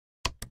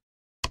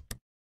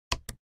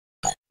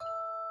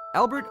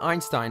Albert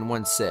Einstein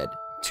once said,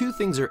 "Two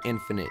things are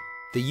infinite,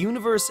 the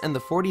universe and the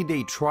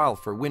 40-day trial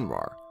for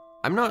WinRAR.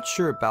 I'm not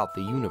sure about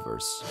the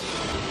universe."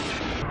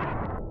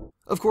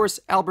 Of course,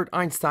 Albert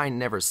Einstein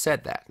never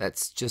said that.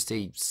 That's just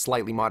a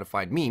slightly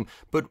modified meme.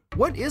 But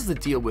what is the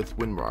deal with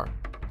WinRAR?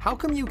 How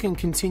come you can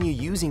continue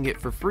using it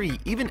for free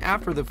even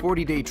after the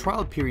 40-day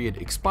trial period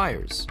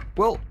expires?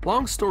 Well,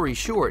 long story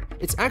short,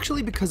 it's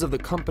actually because of the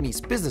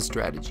company's business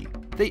strategy.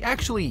 They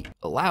actually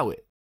allow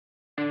it.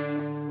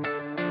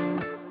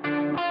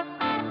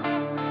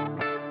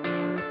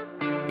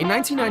 In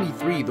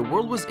 1993, the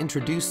world was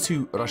introduced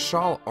to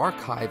Rashal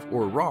Archive,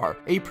 or RAR,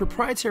 a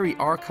proprietary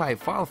archive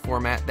file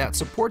format that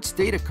supports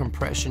data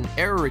compression,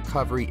 error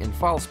recovery, and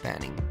file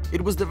spanning. It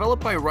was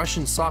developed by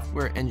Russian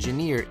software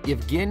engineer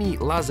Evgeny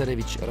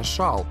Lazarevich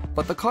Rashal,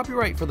 but the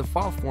copyright for the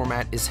file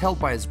format is held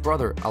by his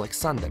brother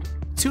Alexander.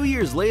 2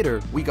 years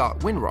later, we got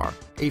WinRAR,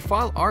 a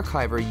file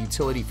archiver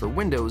utility for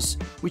Windows,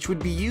 which would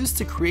be used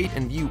to create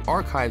and view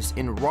archives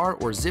in RAR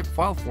or zip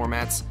file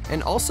formats,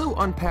 and also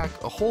unpack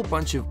a whole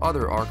bunch of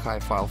other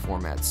archive file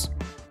formats.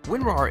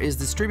 WinRAR is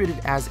distributed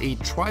as a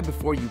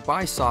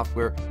try-before-you-buy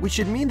software, which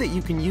should mean that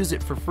you can use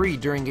it for free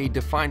during a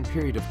defined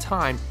period of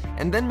time,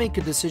 and then make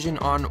a decision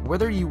on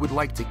whether you would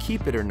like to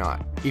keep it or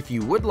not. If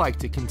you would like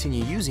to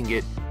continue using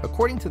it,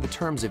 according to the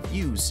terms of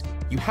use,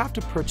 you have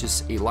to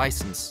purchase a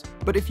license.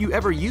 But if you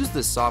ever use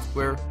this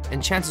software,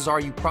 and chances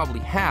are you probably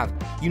have,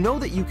 you know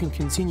that you can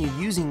continue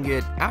using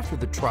it after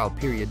the trial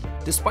period,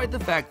 despite the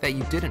fact that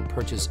you didn't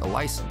purchase a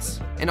license.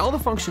 And all the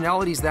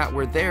functionalities that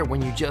were there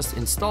when you just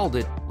installed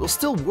it will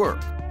still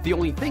work. The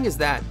only thing is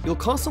that you'll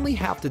constantly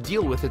have to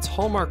deal with its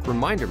hallmark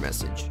reminder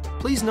message.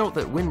 Please note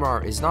that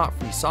WinRAR is not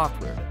free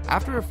software.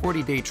 After a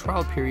 40-day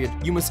trial period,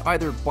 you must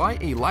either buy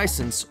a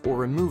license or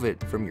remove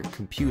it from your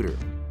computer.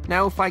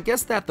 Now, if I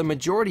guess that the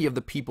majority of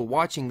the people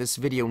watching this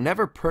video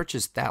never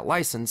purchased that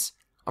license,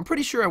 I'm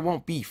pretty sure I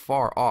won't be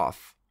far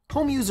off.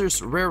 Home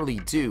users rarely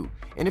do,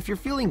 and if you're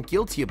feeling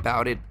guilty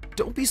about it,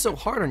 don't be so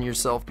hard on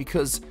yourself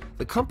because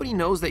the company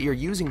knows that you're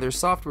using their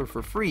software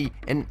for free,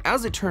 and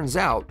as it turns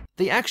out,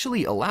 they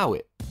actually allow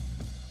it.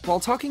 While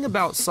talking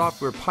about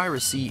software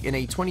piracy in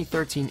a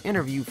 2013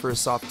 interview for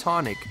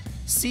Softonic,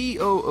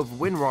 CEO of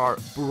WinRAR,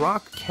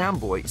 Burak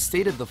Kamboy,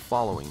 stated the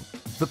following: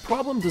 "The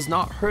problem does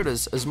not hurt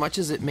us as much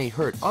as it may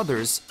hurt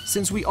others,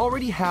 since we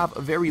already have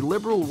a very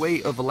liberal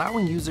way of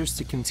allowing users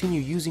to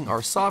continue using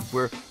our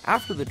software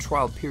after the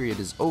trial period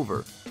is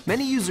over.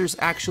 Many users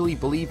actually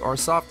believe our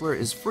software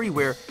is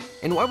freeware,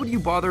 and why would you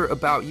bother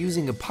about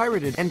using a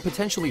pirated and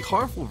potentially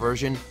harmful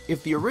version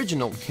if the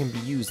original can be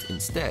used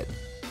instead?"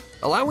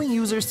 Allowing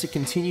users to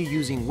continue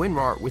using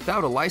WinRAR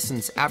without a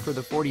license after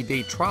the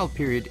 40-day trial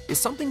period is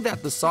something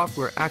that the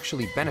software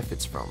actually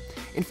benefits from.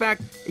 In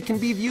fact, it can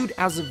be viewed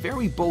as a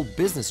very bold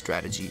business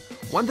strategy,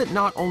 one that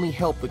not only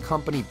helped the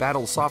company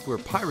battle software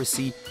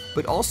piracy,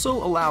 but also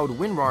allowed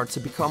WinRAR to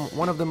become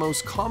one of the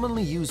most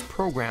commonly used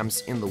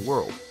programs in the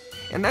world.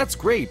 And that's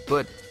great,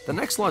 but the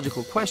next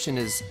logical question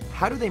is,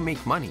 how do they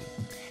make money?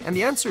 And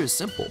the answer is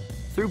simple: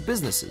 through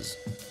businesses.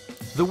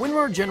 The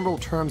WinRAR General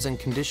Terms and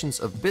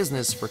Conditions of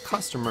Business for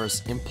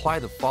customers imply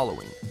the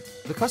following.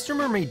 The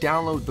customer may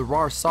download the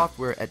RAR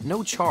software at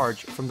no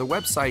charge from the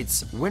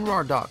websites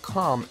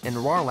winrar.com and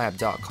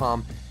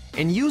rarlab.com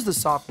and use the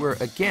software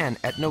again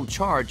at no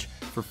charge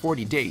for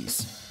 40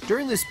 days.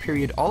 During this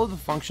period, all of the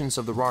functions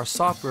of the RAR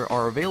software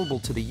are available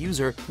to the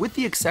user with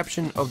the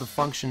exception of the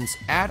functions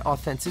Add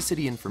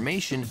Authenticity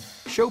Information,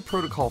 Show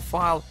Protocol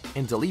File,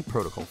 and Delete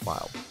Protocol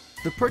File.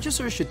 The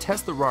purchaser should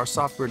test the RAR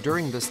software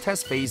during this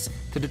test phase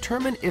to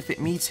determine if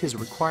it meets his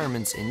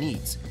requirements and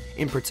needs.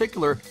 In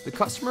particular, the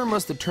customer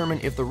must determine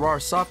if the RAR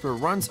software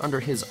runs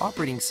under his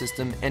operating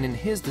system and in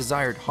his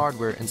desired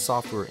hardware and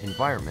software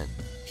environment.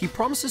 He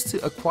promises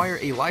to acquire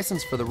a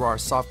license for the RAR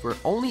software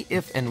only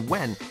if and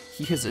when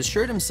he has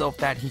assured himself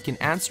that he can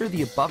answer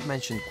the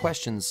above-mentioned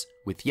questions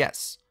with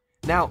yes.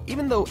 Now,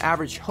 even though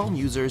average home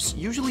users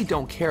usually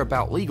don't care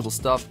about legal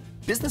stuff,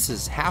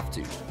 businesses have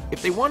to.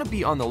 If they want to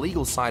be on the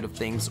legal side of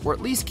things, or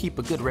at least keep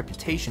a good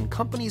reputation,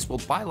 companies will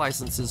buy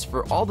licenses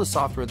for all the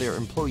software their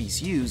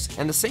employees use,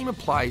 and the same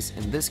applies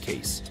in this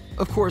case.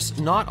 Of course,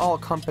 not all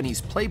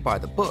companies play by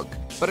the book,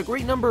 but a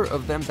great number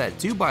of them that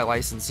do buy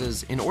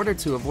licenses in order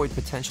to avoid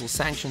potential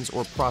sanctions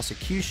or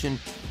prosecution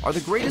are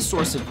the greatest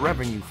source of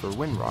revenue for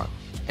WinRAR.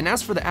 And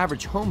as for the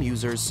average home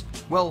users,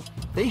 well,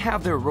 they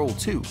have their role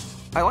too.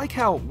 I like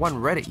how one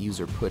Reddit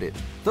user put it.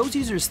 Those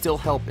users still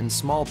help in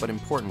small but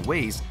important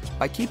ways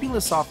by keeping the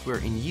software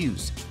in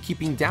use,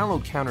 keeping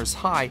download counters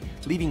high,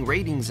 leaving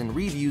ratings and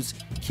reviews,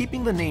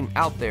 keeping the name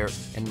out there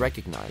and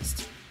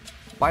recognized.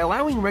 By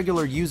allowing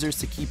regular users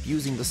to keep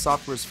using the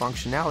software's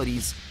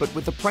functionalities, but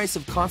with the price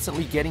of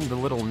constantly getting the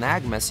little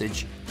nag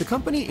message, the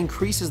company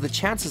increases the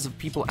chances of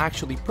people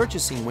actually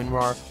purchasing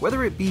WinRAR,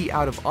 whether it be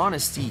out of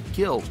honesty,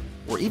 guilt,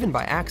 or even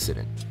by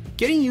accident.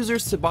 Getting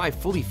users to buy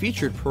fully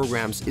featured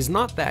programs is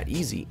not that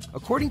easy.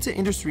 According to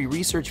industry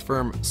research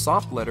firm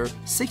SoftLetter,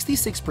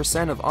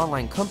 66% of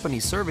online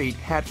companies surveyed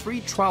had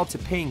free trial to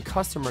paying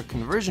customer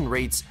conversion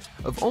rates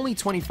of only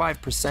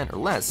 25% or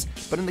less,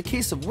 but in the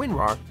case of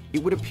WinRAR,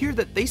 it would appear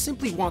that they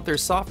simply want their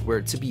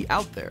software to be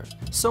out there.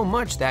 So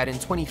much that in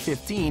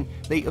 2015,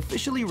 they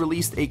officially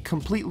released a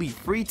completely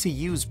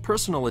free-to-use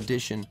personal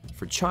edition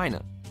for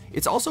China.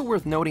 It's also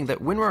worth noting that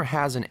WinRAR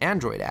has an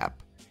Android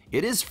app.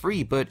 It is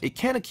free, but it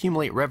can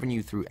accumulate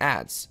revenue through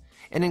ads.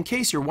 And in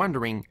case you're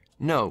wondering,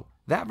 no,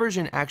 that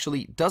version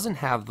actually doesn't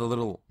have the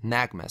little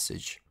nag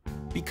message.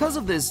 Because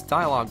of this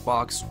dialog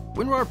box,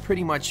 WinRAR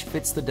pretty much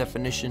fits the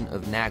definition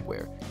of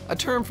nagware, a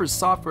term for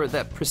software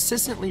that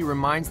persistently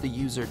reminds the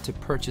user to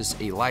purchase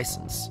a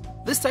license.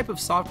 This type of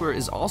software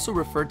is also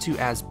referred to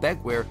as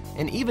begware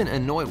and even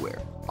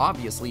annoyware,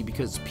 obviously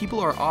because people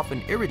are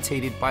often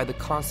irritated by the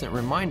constant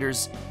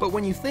reminders, but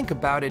when you think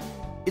about it,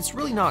 it's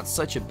really not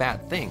such a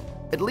bad thing.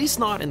 At least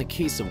not in the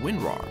case of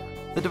WinRAR.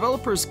 The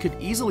developers could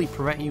easily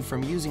prevent you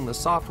from using the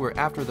software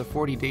after the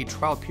 40-day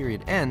trial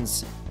period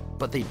ends,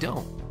 but they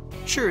don't.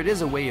 Sure, it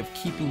is a way of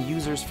keeping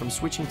users from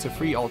switching to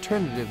free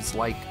alternatives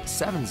like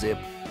 7-Zip,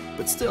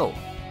 but still,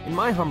 in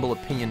my humble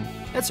opinion,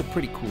 that's a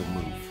pretty cool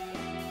move.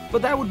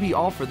 But that would be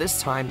all for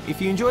this time.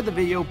 If you enjoyed the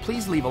video,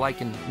 please leave a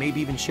like and maybe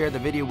even share the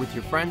video with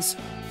your friends.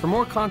 For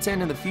more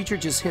content in the future,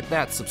 just hit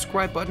that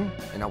subscribe button,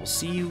 and I will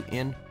see you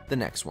in the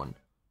next one.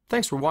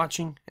 Thanks for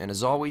watching, and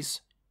as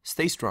always,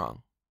 stay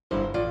strong.